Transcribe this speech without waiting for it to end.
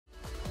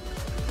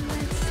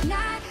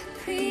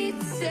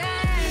Well,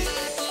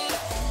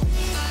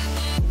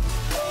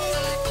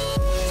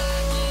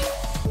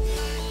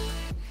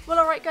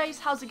 alright guys,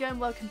 how's it going?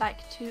 Welcome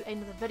back to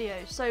another video.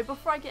 So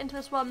before I get into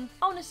this one,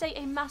 I want to say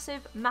a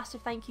massive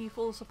thank you for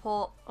all the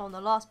support on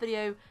the last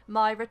video,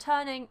 my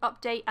returning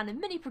update and a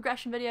mini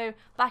progression video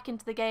back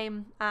into the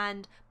game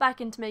and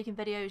back into making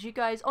videos. You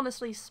guys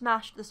honestly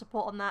smashed the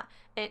support on that.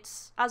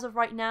 It's, as of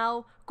right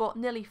now, got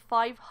nearly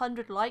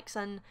 500 likes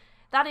and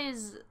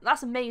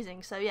that's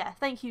amazing. So yeah,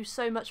 thank you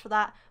so much for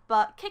that.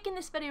 But kicking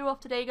this video off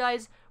today,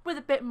 guys, with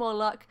a bit more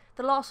luck.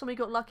 The last one we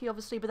got lucky,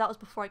 obviously, but that was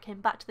before I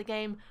came back to the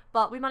game.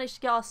 But we managed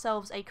to get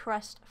ourselves a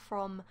crest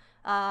from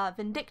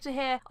Vindicta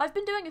here. I've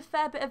been doing a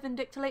fair bit of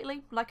Vindicta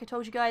lately, like I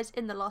told you guys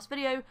in the last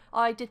video.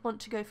 I did want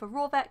to go for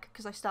Rawvek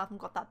because I still haven't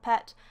got that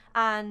pet,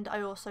 and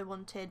I also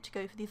wanted to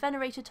go for the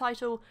Venerated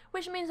title,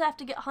 which means I have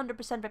to get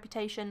 100%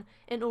 reputation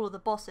in all of the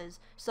bosses.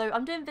 So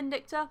I'm doing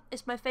Vindicta.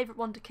 It's my favourite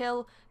one to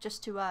kill,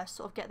 just to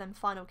sort of get them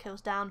final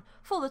kills down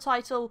for the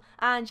title.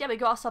 And yeah, we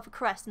got ourselves a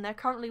crest, and they're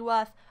currently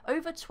worth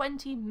over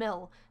 20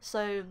 mil,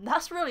 so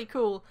that's really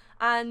cool.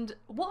 And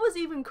what was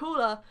even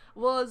cooler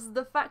was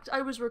the fact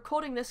I was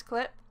recording this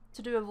clip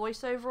to do a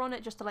voiceover on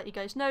it, just to let you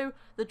guys know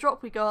the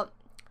drop we got.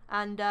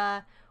 And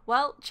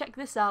well, check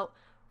this out.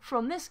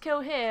 From this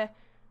kill here,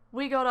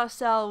 we got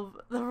ourselves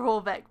the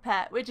Rawvek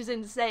pet, which is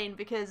insane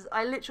because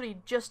I literally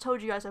just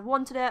told you guys I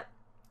wanted it.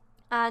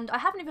 And I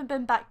haven't even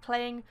been back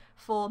playing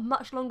for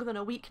much longer than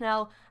a week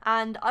now,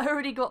 and I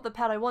already got the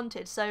pet I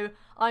wanted, so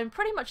I'm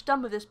pretty much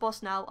done with this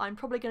boss now. I'm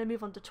probably going to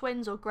move on to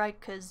Twins or Greg,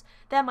 because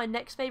they're my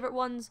next favourite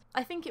ones.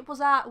 I think it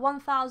was at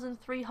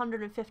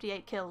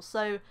 1,358 kills,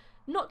 so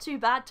not too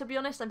bad, to be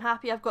honest. I'm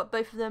happy I've got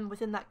both of them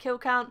within that kill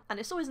count, and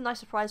it's always a nice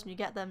surprise when you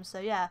get them,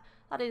 so yeah,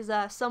 that is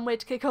some way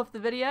to kick off the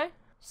video.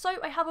 So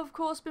I have of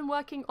course been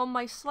working on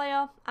my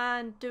Slayer,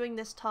 and doing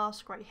this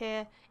task right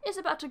here is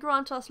about to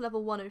grant us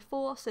level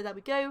 104, so there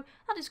we go.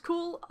 That is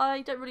cool.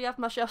 I don't really have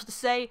much else to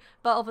say,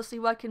 but obviously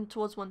working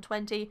towards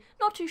 120.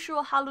 Not too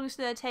sure how long it's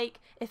going to take.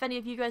 If any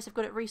of you guys have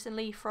got it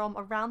recently from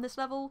around this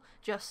level,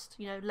 just,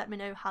 you know, let me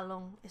know how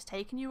long it's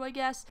taken you, I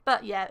guess.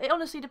 But yeah, it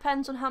honestly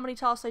depends on how many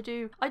tasks I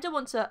do. I don't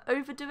want to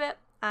overdo it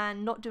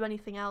and not do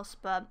anything else,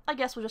 but I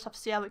guess we'll just have to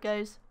see how it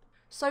goes.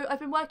 So I've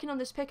been working on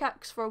this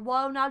pickaxe for a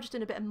while now, just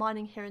doing a bit of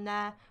mining here and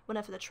there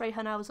whenever the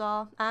Treja hours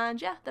are, and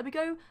yeah, there we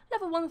go,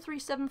 level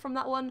 137 from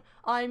that one.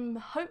 I'm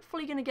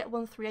hopefully going to get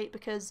 138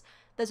 because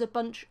there's a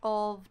bunch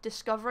of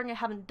discovering I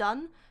haven't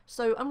done,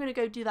 so I'm going to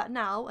go do that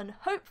now, and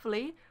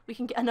hopefully we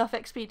can get enough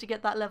XP to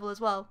get that level as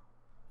well.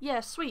 Yeah,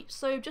 sweet,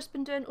 so just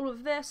been doing all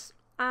of this,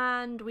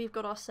 and we've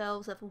got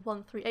ourselves level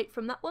 138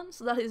 from that one,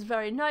 so that is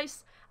very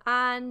nice.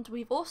 And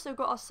we've also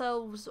got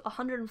ourselves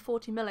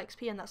 140 mil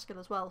XP in that skill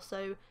as well,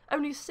 so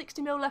only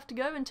 60 mil left to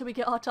go until we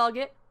get our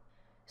target.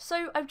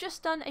 So I've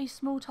just done a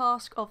small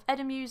task of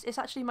Edemus. It's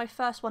actually my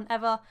first one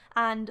ever,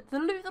 and the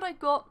loot that I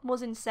got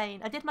was insane.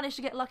 I did manage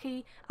to get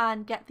lucky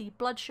and get the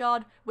Blood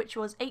Shard, which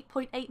was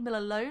 8.8 mil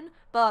alone,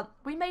 but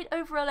we made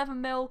over 11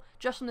 mil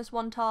just from this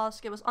one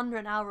task. It was under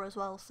an hour as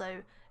well,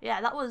 so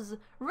yeah, that was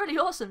really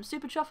awesome.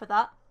 Super chuffed with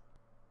that.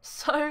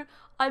 So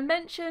I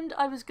mentioned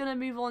I was going to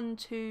move on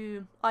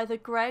to either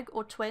Greg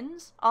or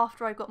Twins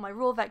after I got my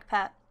Rawvek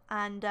pet,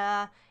 and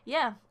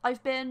yeah,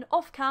 I've been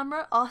off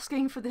camera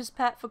asking for this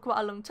pet for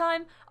quite a long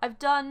time. I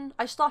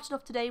started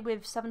off today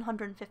with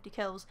 750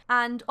 kills,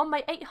 and on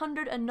my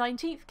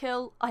 819th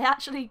kill I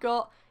actually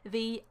got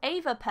the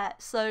Ava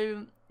pet,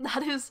 so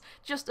that is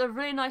just a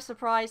really nice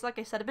surprise. Like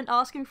I said, I've been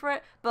asking for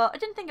it, but I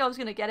didn't think I was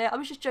going to get it. I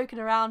was just joking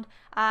around,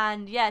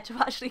 and yeah, to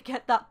actually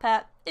get that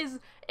pet is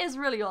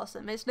really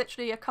awesome. It's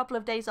literally a couple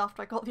of days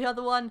after I got the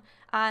other one,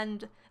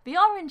 and the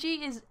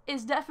RNG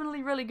is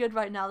definitely really good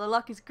right now. The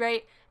luck is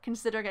great,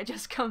 considering I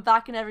just come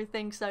back and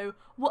everything, so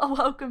what a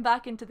welcome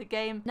back into the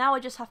game. Now I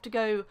just have to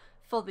go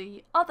for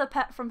the other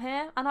pet from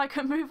here, and I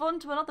can move on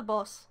to another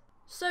boss.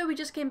 So we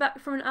just came back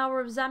from an hour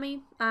of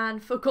Zami,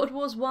 and for God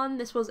Wars 1,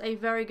 this was a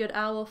very good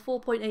hour,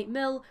 4.8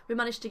 mil. We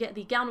managed to get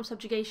the Gown of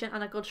Subjugation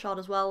and a God Shard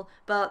as well,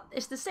 but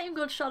it's the same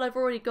God Shard I've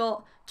already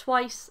got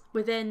twice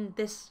within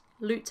this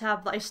loot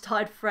tab that I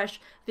started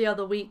fresh the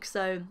other week,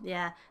 so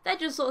yeah, they're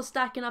just sort of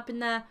stacking up in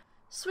there.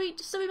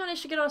 Sweet, so we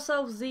managed to get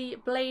ourselves the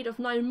Blade of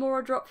 9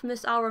 Mora drop from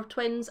this hour of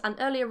Twins, and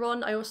earlier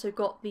on I also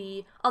got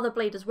the other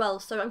blade as well,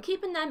 so I'm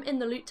keeping them in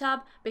the loot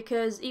tab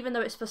because even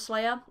though it's for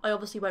Slayer, I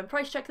obviously won't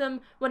price check them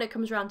when it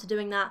comes around to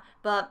doing that,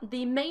 but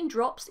the main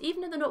drops,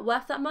 even if they're not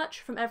worth that much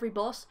from every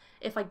boss,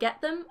 if I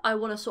get them, I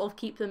want to sort of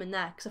keep them in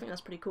there because I think that's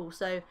pretty cool,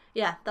 so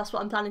yeah, that's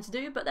what I'm planning to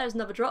do, but there's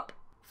another drop.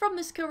 From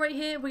this kill right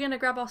here, we're going to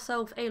grab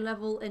ourselves a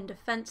level in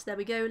defense. There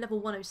we go, level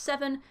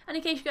 107. And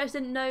in case you guys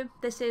didn't know,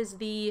 this is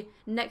the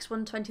next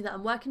 120 that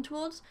I'm working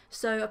towards.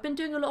 So I've been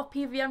doing a lot of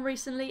PVM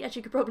recently, as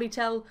you could probably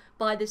tell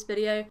by this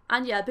video.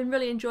 And yeah, I've been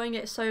really enjoying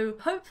it, so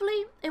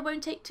hopefully it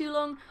won't take too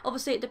long.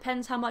 Obviously it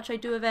depends how much I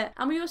do of it.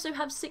 And we also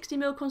have 60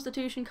 mil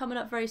Constitution coming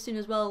up very soon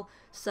as well.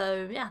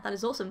 So yeah, that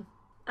is awesome.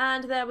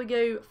 And there we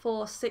go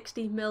for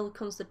 60 mil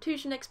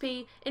Constitution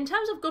XP. In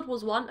terms of God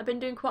Wars 1, I've been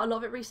doing quite a lot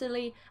of it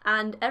recently,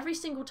 and every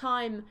single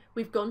time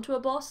we've gone to a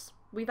boss,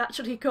 we've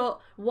actually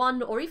got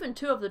 1 or even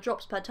 2 of the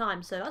drops per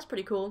time, so that's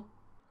pretty cool.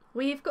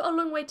 We've got a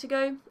long way to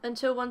go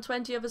until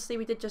 120, obviously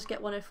we did just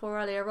get 104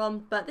 earlier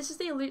on, but this is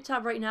the loot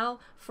tab right now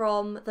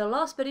from the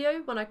last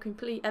video when I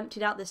completely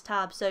emptied out this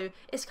tab, so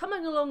it's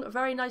coming along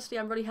very nicely.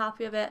 I'm really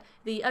happy with it.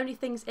 The only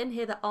things in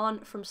here that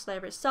aren't from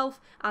Slayer itself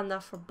and they're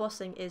from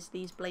bossing is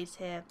these blades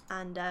here,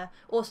 and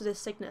also this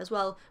signet as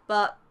well,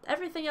 but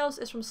everything else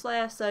is from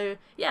Slayer, so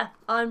yeah,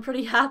 I'm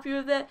pretty happy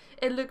with it.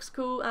 It looks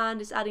cool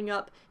and it's adding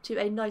up to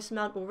a nice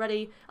amount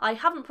already. I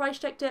haven't price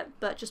checked it,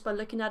 but just by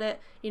looking at it,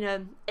 you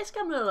know, it's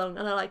coming along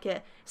and I like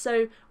it.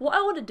 So what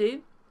I want to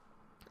do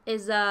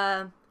is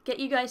get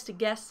you guys to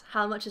guess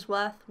how much it's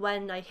worth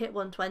when I hit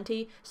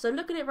 120. So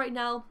look at it right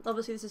now.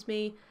 Obviously this is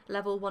me,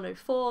 level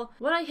 104.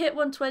 When I hit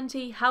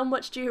 120, how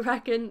much do you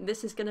reckon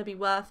this is going to be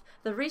worth?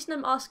 The reason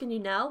I'm asking you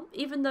now,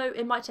 even though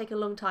it might take a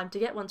long time to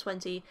get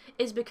 120,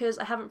 is because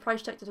I haven't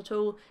price checked it at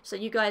all, so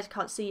you guys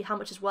can't see how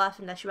much it's worth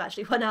unless you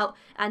actually went out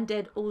and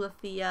did all of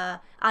the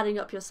adding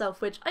up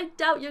yourself, which I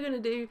doubt you're going to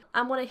do.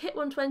 And when I hit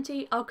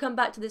 120, I'll come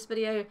back to this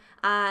video,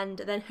 and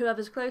then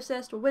whoever's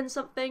closest will win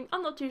something.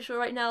 I'm not too sure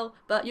right now,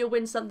 but you'll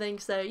win something,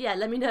 so yeah,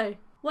 let me know.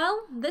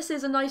 Well, this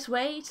is a nice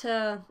way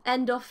to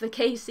end off the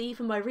KC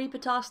for my Reaper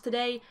task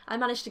today. I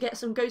managed to get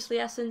some Ghostly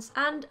Essence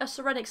and a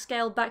Serenic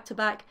Scale back to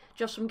back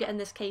just from getting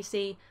this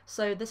KC,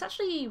 so this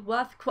actually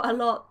worth quite a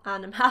lot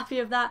and I'm happy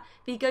with that.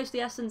 The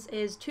Ghostly Essence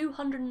is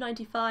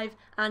 295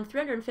 and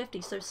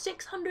 350, so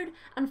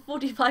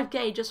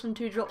 645k just from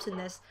 2 drops in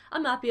this.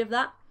 I'm happy with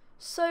that.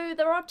 So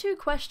there are 2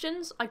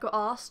 questions I got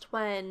asked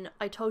when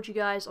I told you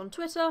guys on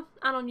Twitter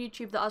and on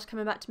YouTube that I was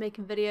coming back to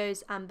making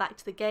videos and back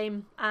to the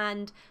game,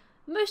 and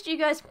most of you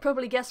guys can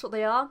probably guess what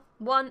they are.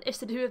 One is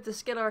to do with the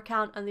Skiller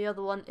account and the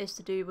other one is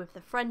to do with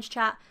the friends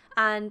chat,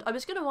 and I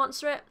was going to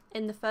answer it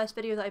in the first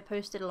video that I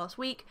posted last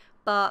week,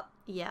 but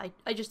yeah,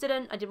 I just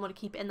didn't. I didn't want to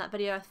keep it in that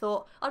video. I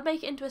thought I'd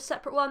make it into a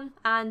separate one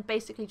and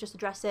basically just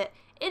address it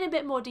in a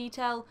bit more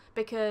detail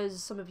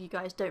because some of you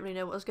guys don't really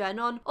know what was going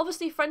on.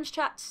 Obviously friends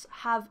chats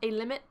have a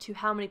limit to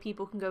how many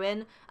people can go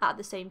in at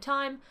the same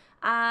time,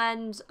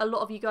 and a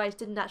lot of you guys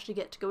didn't actually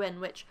get to go in,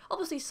 which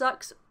obviously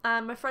sucks.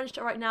 My friends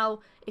chat right now,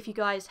 if you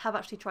guys have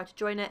actually tried to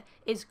join it,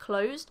 is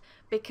closed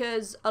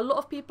because a lot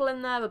of people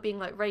in there were being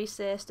like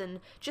racist and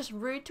just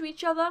rude to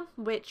each other,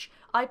 which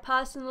I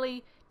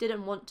personally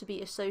didn't want to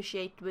be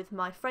associated with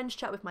my friends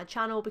chat, with my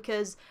channel,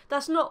 because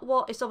that's not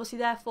what it's obviously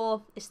there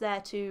for. It's there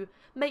to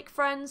make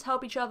friends,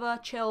 help each other,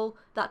 chill,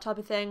 that type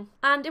of thing.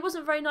 And it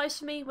wasn't very nice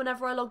for me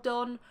whenever I logged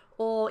on,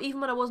 or even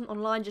when I wasn't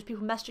online, just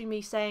people messaging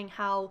me saying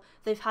how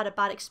they've had a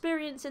bad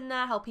experience in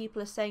there, how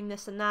people are saying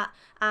this and that,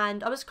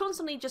 and I was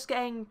constantly just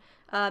getting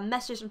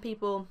messages from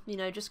people, you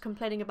know, just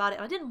complaining about it,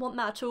 and I didn't want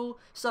that at all,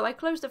 so I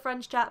closed the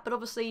friends chat. But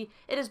obviously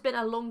it has been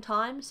a long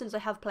time since I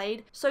have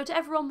played, so to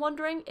everyone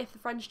wondering if the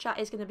friends chat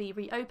is going to be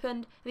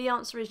reopened, the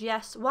answer is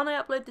yes. When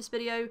I upload this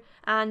video,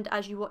 and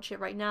as you watch it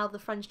right now, the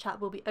friends chat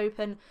will be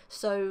open,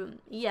 so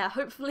yeah,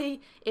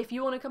 hopefully if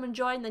you want to come and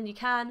join then you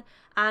can,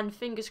 and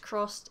fingers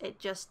crossed it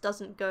just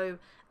doesn't go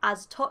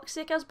as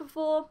toxic as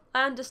before.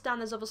 I understand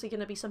there's obviously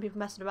going to be some people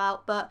messing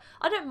about, but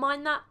I don't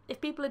mind that.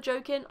 If people are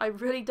joking, I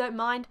really don't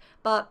mind,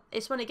 but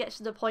it's when it gets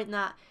to the point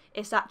that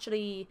it's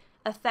actually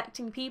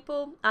affecting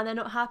people and they're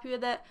not happy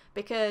with it,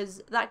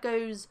 because that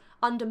goes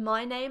under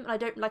my name, and I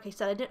don't, like I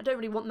said, I don't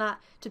really want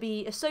that to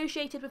be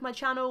associated with my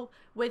channel,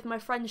 with my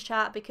friends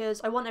chat, because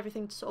I want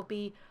everything to sort of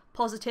be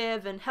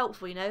positive and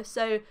helpful, you know.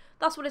 So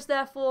that's what it's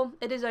there for.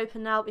 It is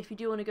open now. If you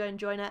do want to go and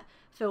join it,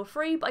 feel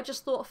free. But I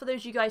just thought for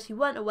those of you guys who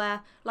weren't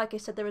aware, like I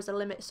said, there is a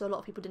limit, so a lot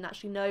of people didn't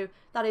actually know.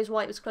 That is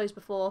why it was closed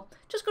before.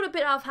 Just got a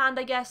bit out of hand,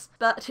 I guess.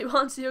 But to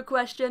answer your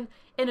question,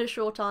 in a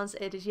short answer,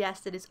 it is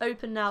yes, it is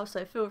open now,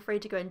 so feel free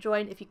to go and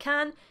join if you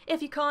can.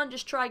 If you can't,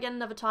 just try again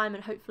another time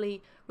and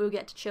hopefully we'll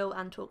get to chill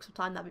and talk some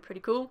time. That'd be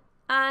pretty cool.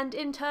 And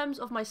in terms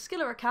of my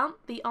Skiller account,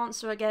 the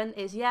answer again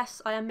is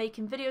yes, I am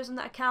making videos on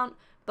that account,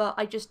 but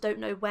I just don't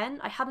know when.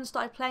 I haven't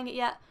started playing it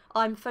yet.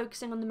 I'm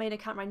focusing on the main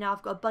account right now.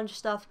 I've got a bunch of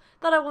stuff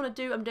that I want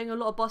to do. I'm doing a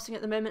lot of bossing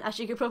at the moment, as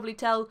you can probably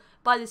tell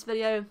by this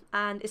video,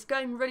 and it's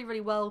going really,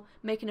 really well,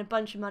 making a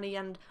bunch of money,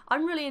 and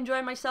I'm really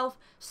enjoying myself,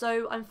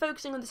 so I'm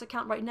focusing on this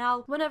account right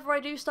now. Whenever I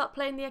do start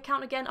playing the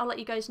account again, I'll let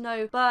you guys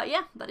know. But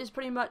yeah, that is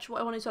pretty much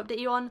what I wanted to update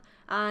you on,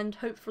 and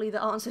hopefully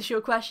that answers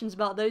your questions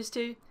about those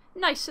two.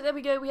 Nice, so there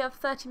we go, we have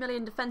 30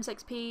 million defense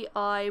XP.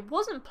 I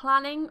wasn't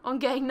planning on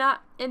getting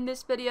that in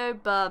this video,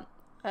 but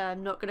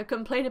I'm not going to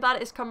complain about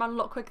it. It's come around a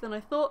lot quicker than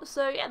I thought,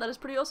 so yeah, that is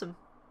pretty awesome.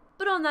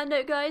 But on that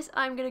note, guys,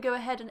 I'm going to go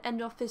ahead and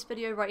end off this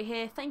video right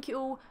here. Thank you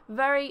all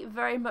very,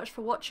 very much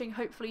for watching.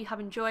 Hopefully you have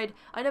enjoyed.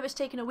 I know it's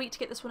taken a week to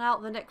get this one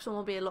out. The next one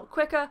will be a lot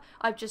quicker.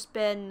 I've just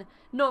been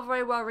not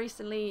very well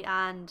recently,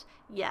 and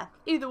yeah,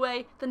 either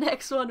way, the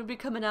next one will be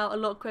coming out a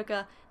lot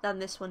quicker than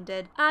this one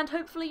did. And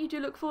hopefully you do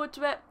look forward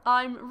to it.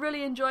 I'm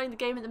really enjoying the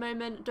game at the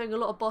moment, doing a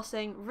lot of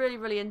bossing, really,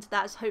 really into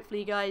that, so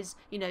hopefully you guys,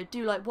 you know,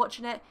 do like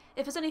watching it.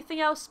 If there's anything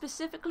else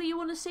specifically you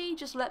want to see,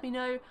 just let me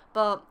know,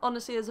 but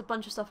honestly there's a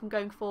bunch of stuff I'm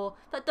going for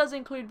that does does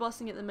include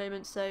bossing at the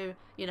moment, so,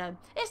 you know,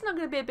 it's not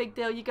going to be a big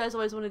deal. You guys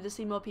always wanted to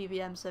see more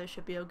PVM, so it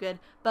should be all good.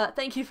 But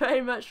thank you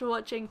very much for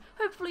watching.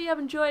 Hopefully you have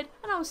enjoyed,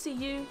 and I will see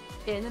you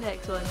in the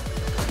next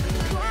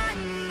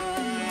one.